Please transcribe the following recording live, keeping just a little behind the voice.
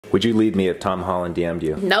Would you leave me if Tom Holland DM'd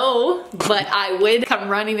you? No, but I would come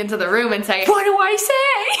running into the room and say, what do I say?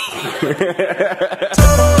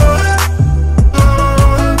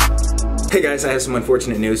 Hey guys, I have some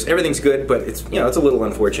unfortunate news. Everything's good, but it's, you know, it's a little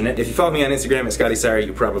unfortunate. If you follow me on Instagram at Scotty Sire,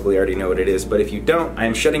 you probably already know what it is, but if you don't, I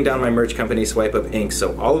am shutting down my merch company, Swipe Up Inc.,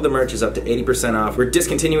 so all of the merch is up to 80% off. We're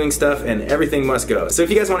discontinuing stuff and everything must go. So if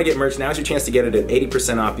you guys want to get merch, now's your chance to get it at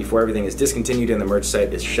 80% off before everything is discontinued and the merch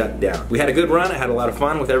site is shut down. We had a good run, I had a lot of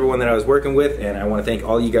fun with everyone that I was working with, and I want to thank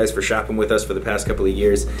all you guys for shopping with us for the past couple of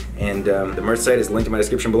years, and the merch site is linked in my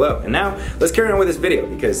description below. And now, let's carry on with this video,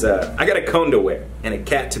 because I got a cone to wear, and a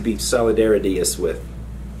cat to be solidarious with.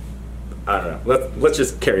 I don't know. Let's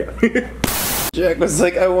just carry on. Jack was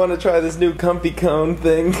like, I want to try this new comfy cone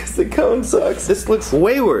thing because the cone sucks. This looks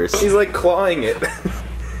way worse. He's like clawing it.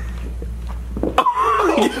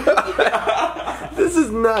 Oh my God. This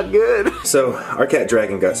is not good. So, our cat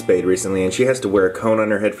Dragon got spayed recently and she has to wear a cone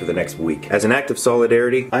on her head for the next week. As an act of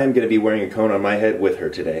solidarity, I am going to be wearing a cone on my head with her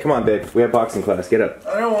today. Come on, babe. We have boxing class. Get up.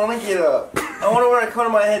 I don't want to get up. I want to wear a cone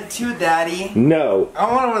on my head too, Daddy. No. I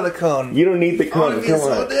want to wear the cone. You don't need the cone. I want to be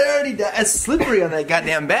solidarity, Dad. It's slippery on that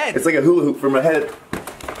goddamn bed. It's like a hula hoop for my head.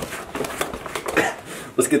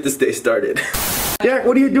 Let's get this day started. Jack,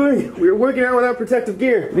 what are you doing? We were working out without protective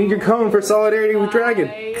gear. You need your cone for solidarity with Dragon.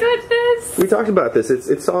 Goodness. We talked about this.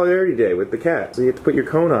 It's Solidarity Day with the cat. So you have to put your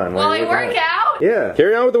cone on. While I work out? Yeah.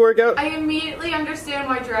 Carry on with the workout. I immediately understand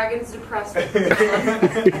why Dragon's depressed.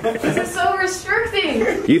 This is so restricting.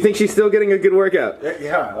 You think she's still getting a good workout?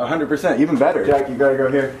 Yeah, 100%. Even better. Jack, you gotta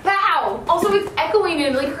go here. How? Also, it's echoing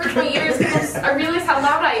and it like hurts my ears because I realize how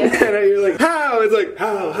loud I am. And you're like, how? It's like,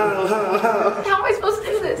 how? How am I supposed to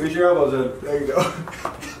do this? Push your elbows in. There you go.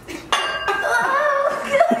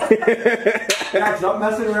 Jack, stop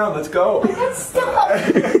messing around. Let's go. Stop.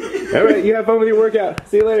 All right, you have fun with your workout.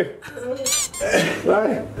 See you later.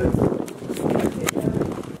 Bye.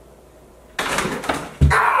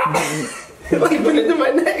 Look, he put it into my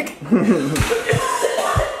neck.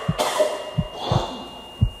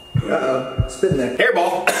 Uh-oh. Spit in there.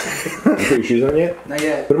 Hairball. Put your shoes on yet? Not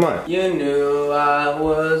yet. Put them on. You knew I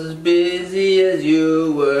was as busy as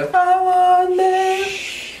you were. I wonder.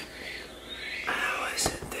 I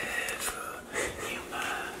wasn't there for you,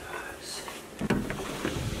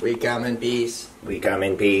 We come in peace. We come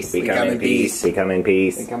in peace. We come in peace. We come in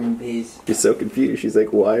peace. We come in peace. She's so confused. She's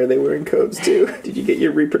like, why are they wearing coats too? Did you get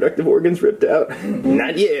your reproductive organs ripped out?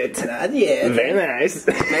 Not yet. Not yet. Very nice.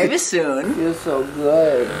 Maybe soon. Feels so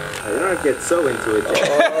good. I don't get so into it.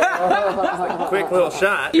 Quick little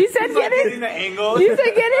shot. You said get in. The angle. You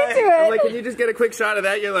said get into it. I'm like, can you just get a quick shot of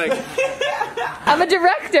that? You're like, I'm a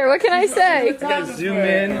director. What can I say? You gotta zoom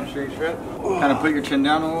in. Kind of put your chin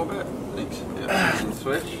down a little bit. Thanks. Yeah. And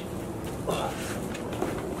switch.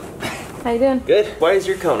 How you doing? good. Why is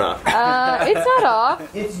your cone off? It's not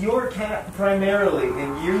off. It's your cat primarily,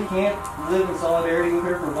 and you can't live in solidarity with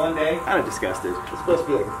her for one day. Kind of disgusted. It's supposed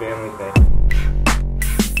to be like a family thing.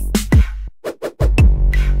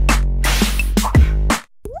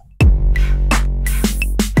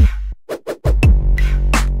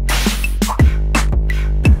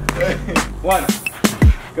 One.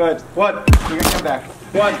 Good. One. Bring your chin back.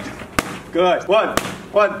 One. Good. One.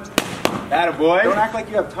 Attaboy. Don't act like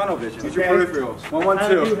you have tunnel vision. Use your peripherals. 1, 1, 2. I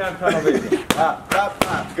do have tunnel vision.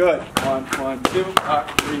 Good. 1, 1, 2. 3, 2.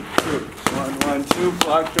 1, 1, 2.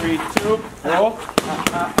 Block 3, 2. Roll.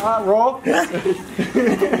 Roll. Hey,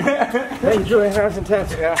 Julie, that was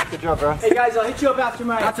intense. Yeah. Good job, bro. Hey guys, I'll hit you up after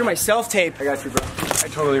my self-tape. I got you, bro. I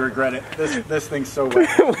totally regret it. This thing's so wet.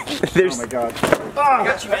 Oh my god. I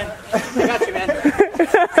got you, man. I got you, man.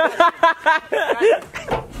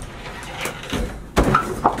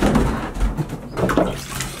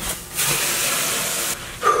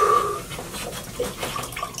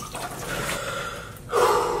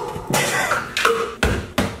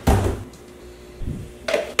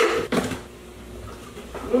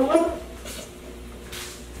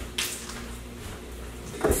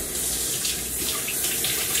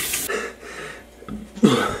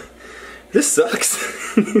 This sucks.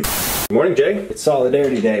 Good morning, Jay. It's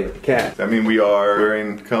Solidarity Day with the cat. I mean, we are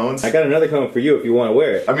wearing cones. I got another cone for you if you want to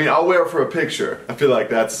wear it. I mean, I'll wear it for a picture. I feel like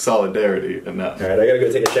that's solidarity enough. All right, I gotta go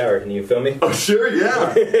take a shower. Can you film me? Oh, sure,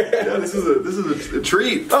 yeah. Yeah, this is a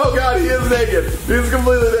treat. Oh God, he is naked. He's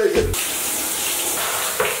completely naked.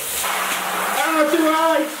 Ah, too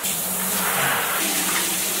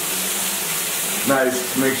high.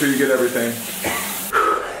 Nice. Make sure you get everything.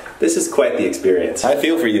 This is quite the experience. I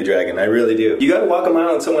feel for you, Dragon. I really do. You gotta walk a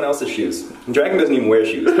mile in someone else's shoes. Dragon doesn't even wear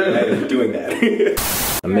shoes. I'm doing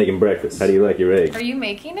that. I'm making breakfast. How do you like your eggs? Are you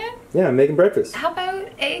making it? Yeah, I'm making breakfast. How about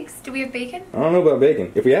eggs? Do we have bacon? I don't know about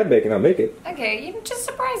bacon. If we have bacon, I'll make it. Okay, you just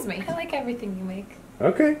surprise me. I like everything you make.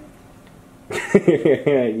 Okay.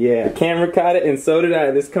 Yeah. The camera caught it and so did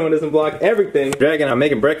I. This cone doesn't block everything. Dragon, I'm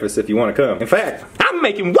making breakfast if you want to come. In fact, I'm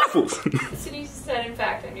making waffles. As soon as you said, in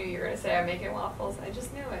fact, I knew you were going to say I'm making waffles. I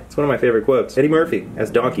just knew it. It's one of my favorite quotes. Eddie Murphy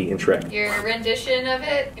as Donkey in Shrek. Your rendition of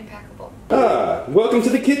it, impeccable. Ah, welcome to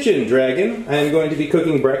the kitchen, Dragon. I am going to be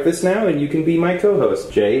cooking breakfast now and you can be my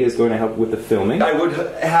co-host. Jay is going to help with the filming. I would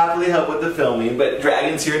happily help with the filming, but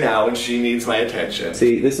Dragon's here now and she needs my attention.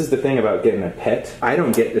 See, this is the thing about getting a pet. I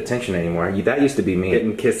don't get attention anymore. That used to be me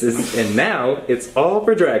getting kisses, and now it's all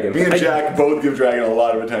for Dragon. Me and Jack both give Dragon a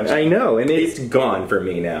lot of attention. I know, and it's gone for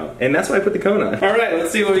me now. And that's why I put the cone on. Alright, let's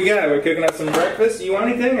see what we got. We're cooking up some breakfast. You want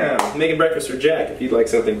anything? I'm making breakfast for Jack if you'd like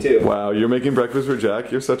something too. Wow, you're making breakfast for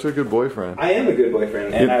Jack? You're such a good boyfriend. I am a good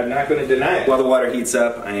boyfriend, and I'm not going to deny it. While the water heats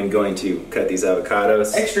up, I am going to cut these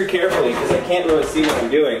avocados extra carefully because I can't really see what I'm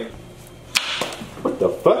doing. What the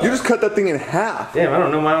fuck? You just cut that thing in half. Damn, I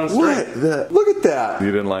don't know my own strength. What? Look at that.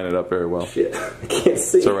 You didn't line it up very well. Shit, I can't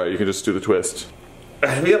see. It's alright, you can just do the twist.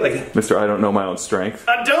 I feel like... Mr. I don't know my own strength.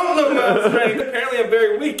 I don't know my own strength. Apparently I'm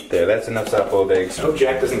very weak. There, that's enough soft-boiled eggs. I hope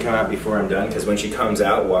Jack doesn't come out before I'm done, because when she comes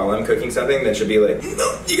out while I'm cooking something, then she'll be like,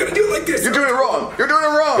 no, you gotta do it like this. You're doing it wrong. You're doing it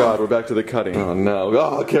wrong. God, we're back to the cutting. Oh no.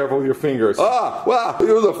 Oh, careful with your fingers. Ah, wow.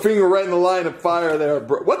 There was a finger right in the line of fire there,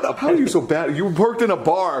 bro. What the? How are you so bad? You worked in a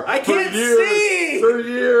bar. I can't see. For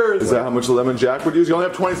years. Is that how much lemon Jack would use? You only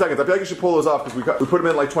have 20 seconds. I feel like you should pull those off because we put them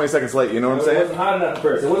in like 20 seconds late. You know what I'm saying? It wasn't hot enough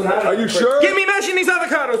first. It wasn't hot enough. Are you sure? Get me mashing these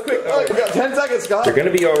avocados quick. All right, we got 10 seconds, Scott. They're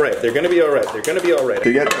gonna be alright. They're gonna be alright. They're gonna be alright.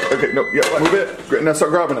 Okay, okay, no, yeah, move it. Now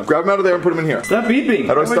start grabbing them. Grab them out of there and put them in here. Stop beeping.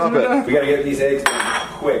 How do I stop it? We gotta get these eggs done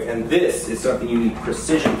quick, and this is something you need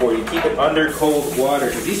precision for. You keep it under cold water,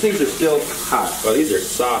 because these things are still hot. Well, these are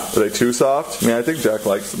soft. Are they too soft? I mean, I think Jack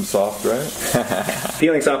likes them soft, right?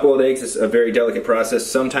 Peeling soft-boiled eggs is a very delicate process.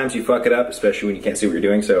 Sometimes you fuck it up, especially when you can't see what you're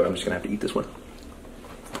doing, so I'm just gonna have to eat this one.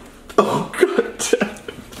 Oh, God, Jack.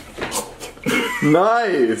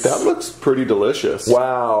 Nice. That looks pretty delicious.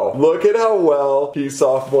 Wow. Look at how well he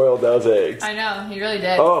soft-boiled those eggs. I know, he really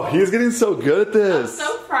did. Oh, he's getting so good at this. I'm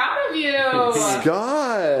so proud of you.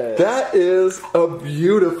 Scott, that is a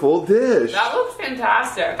beautiful dish. That looks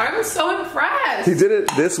fantastic. I'm so impressed. He did it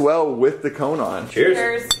this well with the cone on.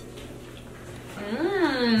 Cheers.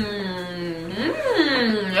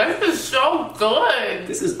 This is so good.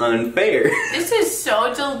 This is unfair. This is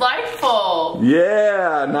so delightful.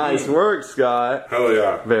 Yeah, nice work, Scott. Hell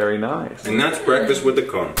yeah. Very nice. And that's breakfast with the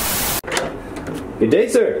cone. Good day,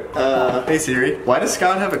 sir. Hey Siri, why does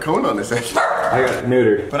Scott have a cone on his head? I got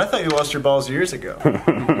neutered. But I thought you lost your balls years ago.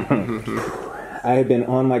 I have been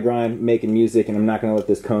on my grind making music, and I'm not going to let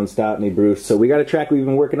this cone stop me, Bruce. So we got a track we've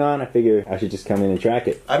been working on. I figure I should just come in and track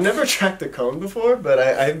it. I've never tracked the cone before, but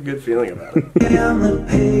I have a good feeling about it.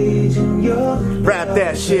 Rap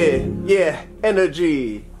that shit, yeah,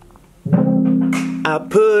 energy. I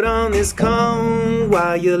put on this cone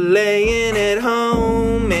while you're laying at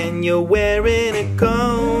home, and you're wearing a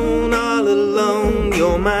cone all alone.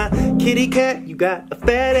 You're my kitty cat, you got a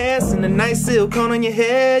fat ass and a nice silk cone on your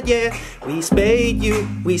head, yeah. We spayed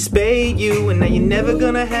you, and now you're never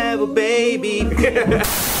gonna have a baby.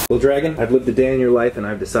 Well, Dragon, I've lived a day in your life, and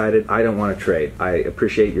I've decided I don't want to trade. I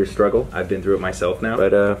appreciate your struggle. I've been through it myself now,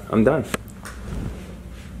 but I'm done.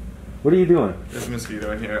 What are you doing? There's a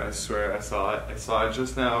mosquito in here, I swear, I saw it. I saw it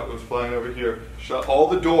just now, it was flying over here. Shut all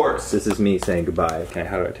the doors. This is me saying goodbye. Okay,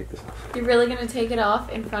 how do I take this off? You're really gonna take it off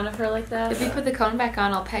in front of her like that? If you put the cone back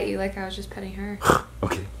on, I'll pet you like I was just petting her.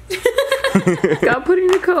 Okay. Scott putting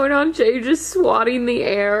the cone on, Jay just swatting the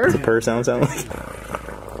air. What's a purr sound like?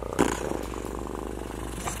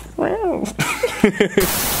 Wow.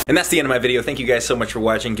 And that's the end of my video. Thank you guys so much for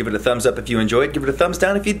watching. Give it a thumbs up if you enjoyed. Give it a thumbs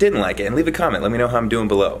down if you didn't like it. And leave a comment. Let me know how I'm doing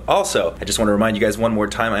below. Also, I just want to remind you guys one more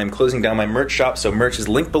time, I am closing down my merch shop. So merch is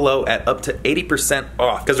linked below at up to 80%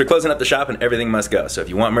 off. Because we're closing up the shop and everything must go. So if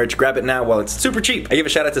you want merch, grab it now while it's super cheap. I give a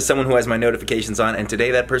shout out to someone who has my notifications on. And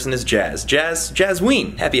today that person is Jazz.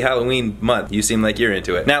 Jazzween. Happy Halloween month. You seem like you're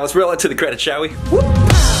into it. Now let's roll out to the credits, shall we? Whoop.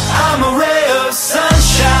 I'm a ray of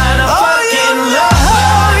sunshine, a fucking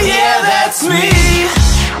love, yeah, that's me.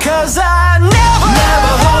 Cause I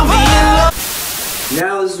never hold me in love.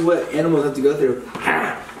 Now this is what animals have to go through.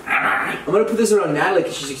 I'm gonna put this around Natalie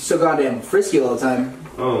because she's so goddamn frisky all the time.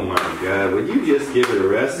 Oh my god, would you just give it a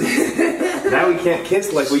rest? Now we can't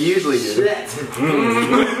kiss like we usually do. Shit.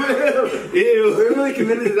 Ew, we're really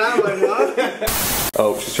committed to that one, huh?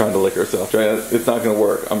 Oh, she's trying to lick herself. It's not gonna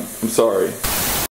work. I'm sorry.